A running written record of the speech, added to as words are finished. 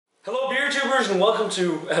Hello beer tubers, and welcome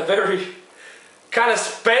to a very kind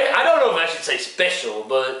of I don't know if I should say special,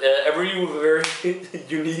 but a review of a very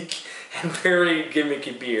unique and very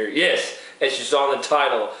gimmicky beer. Yes, as you saw in the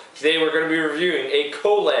title, today we're going to be reviewing a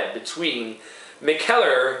collab between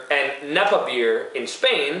Mikkeller and Napabier in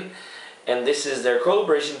Spain, and this is their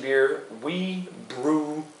collaboration beer, We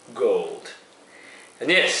Brew Gold.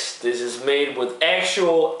 And yes, this is made with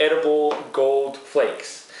actual edible gold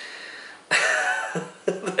flakes.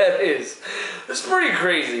 It's pretty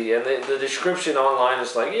crazy, and the description online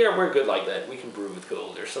is like, yeah, we're good like that. We can brew with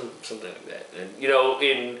gold or something like that. And you know,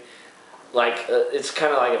 in like it's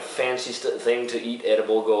kind of like a fancy thing to eat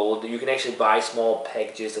edible gold. You can actually buy small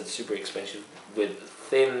packages that's super expensive with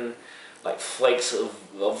thin like flakes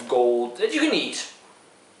of gold that you can eat.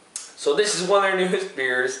 So this is one of their newest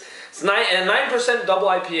beers. It's 9% double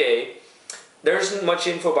IPA. There isn't much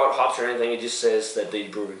info about hops or anything. It just says that they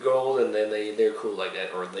brew with gold, and then they're cool like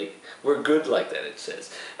that, or we're good like that. It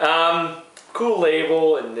says cool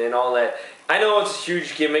label and then all that. I know it's a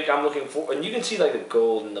huge gimmick. I'm looking for, and you can see like the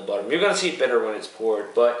gold in the bottom. You're gonna see it better when it's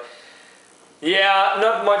poured, but yeah,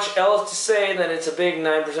 not much else to say than it's a big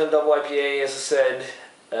 9% double IPA. As I said,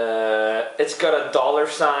 it's got a $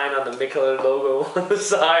 sign on the Mikkeller logo on the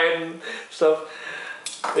side and stuff.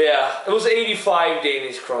 Yeah, it was 85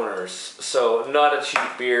 Danish kroners, so not a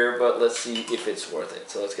cheap beer, but let's see if it's worth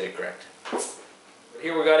it. So let's get it cracked.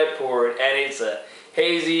 Here we got it poured, and it's a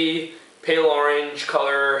hazy, pale orange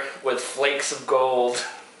color with flakes of gold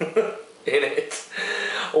in it.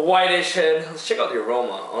 A whitish head. Let's check out the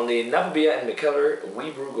aroma on the Napabier and Mikkeller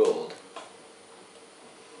We Brew Gold.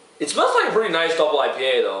 It smells like a pretty nice double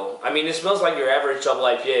IPA though. I mean, it smells like your average double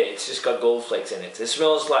IPA. It's just got gold flakes in it. It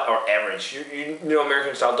smells like, or average, you know,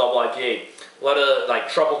 American style double IPA. A lot of like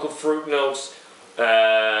tropical fruit notes,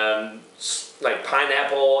 like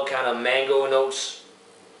pineapple, kind of mango notes,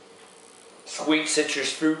 sweet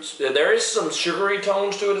citrus fruits. There is some sugary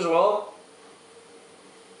tones to it as well.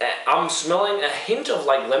 I'm smelling a hint of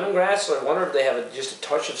like lemongrass, so I wonder if they have just a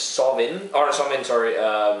touch of Sriracha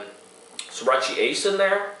Ace in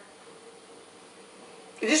there.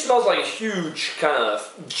 It just smells like a huge, kind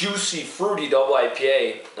of juicy, fruity double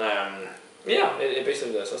IPA. Yeah, it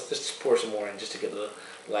basically does. Let's just pour some more in just to get the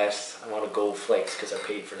last amount of gold flakes, because I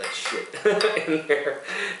paid for that shit in there,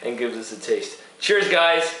 and give this a taste. Cheers,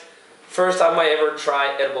 guys. First time I ever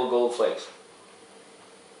try edible gold flakes.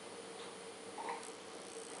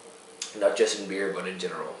 Not just in beer, but in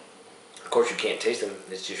general. Of course, you can't taste them.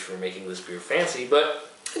 It's just for making this beer fancy,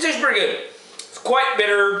 but it tastes pretty good. It's quite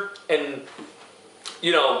bitter and,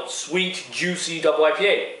 you know, sweet, juicy double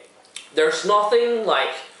IPA. There's nothing like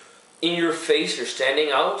in your face or standing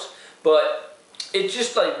out, but it's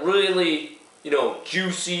just like really, you know,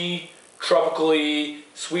 juicy, tropically,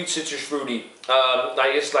 sweet citrus fruity.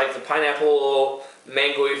 I guess like the pineapple,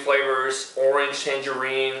 mango-y flavors, orange,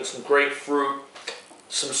 tangerine, some grapefruit,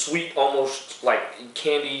 some sweet, almost like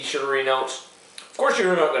candy, sugary notes. Of course,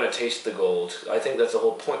 you're not going to taste the gold. I think that's the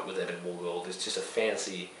whole point with edible gold. It's just a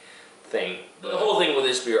fancy thing. The whole thing with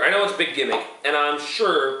this beer, I know it's a big gimmick, and I'm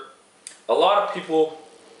sure a lot of people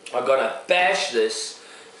are gonna bash this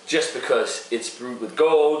just because it's brewed with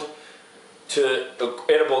gold to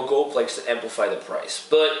edible gold flakes to amplify the price.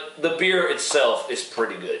 But the beer itself is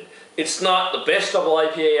pretty good. It's not the best double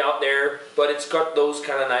IPA out there, but it's got those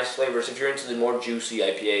kind of nice flavors if you're into the more juicy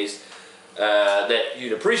IPAs that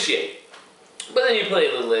you'd appreciate. But then you play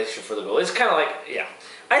a little extra for the gold. It's kind of like, yeah,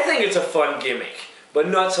 I think it's a fun gimmick, but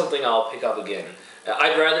not something I'll pick up again.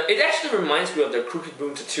 I'd rather, it actually reminds me of their Crooked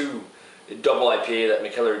Moon Tattoo double IPA that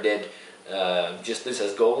Mikkeller did. Just this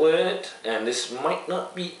has gold in it, and this might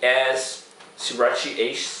not be as Sriracha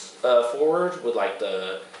Ace forward with like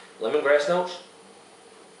the lemongrass notes.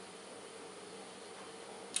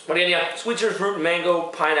 But again, yeah, sweet citrus fruit, mango,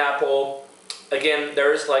 pineapple. Again,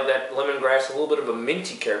 there is like that lemongrass, a little bit of a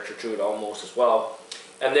minty character to it almost as well.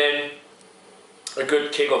 And then a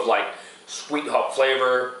good kick of like sweet hop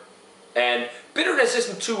flavor, and bitterness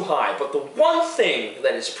isn't too high, but the one thing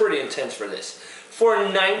that is pretty intense for this, for a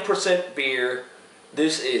 9% beer,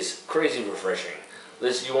 this is crazy refreshing.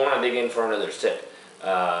 This, you want to dig in for another sip,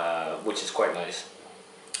 which is quite nice.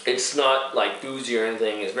 It's not like boozy or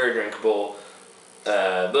anything, it's very drinkable,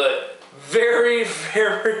 but very,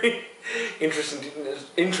 very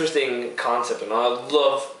interesting concept, and I'd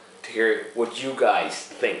love to hear what you guys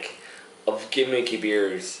think of gimmicky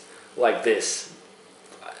beers like this.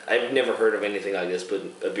 I've never heard of anything like this, but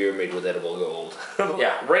a beer made with edible gold.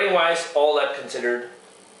 Yeah, rating wise, all that considered,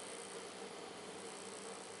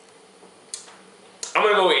 I'm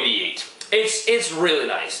gonna go 88. It's really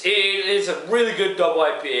nice. It's a really good double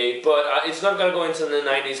IPA, but it's not gonna go into the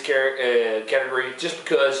 90s category just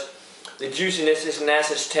because the juiciness isn't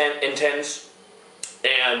as intense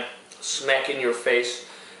and smack in your face.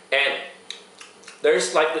 And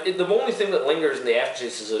there's like the only thing that lingers in the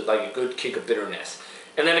aftertaste is like a good kick of bitterness.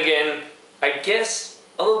 And then again, I guess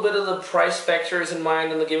a little bit of the price factor is in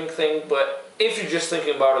mind in the gimmick thing, but if you're just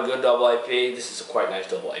thinking about a good double IPA, this is a quite nice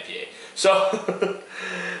double IPA. So,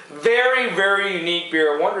 very, very unique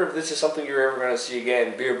beer. I wonder if this is something you're ever going to see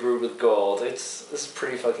again, beer brewed with gold. This is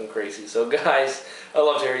pretty fucking crazy. So guys, I'd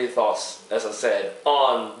love to hear your thoughts, as I said,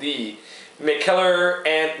 on the Mikkeller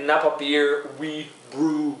and Napabier We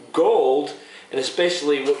Brew Gold, and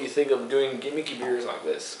especially what you think of doing gimmicky beers like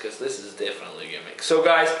this, because this is definitely a gimmick. So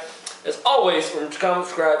guys, as always, remember to comment,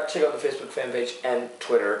 subscribe, check out the Facebook fan page and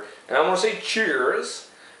Twitter. And I want to say cheers.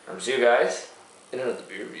 I'm see you guys in another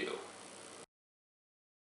beer review.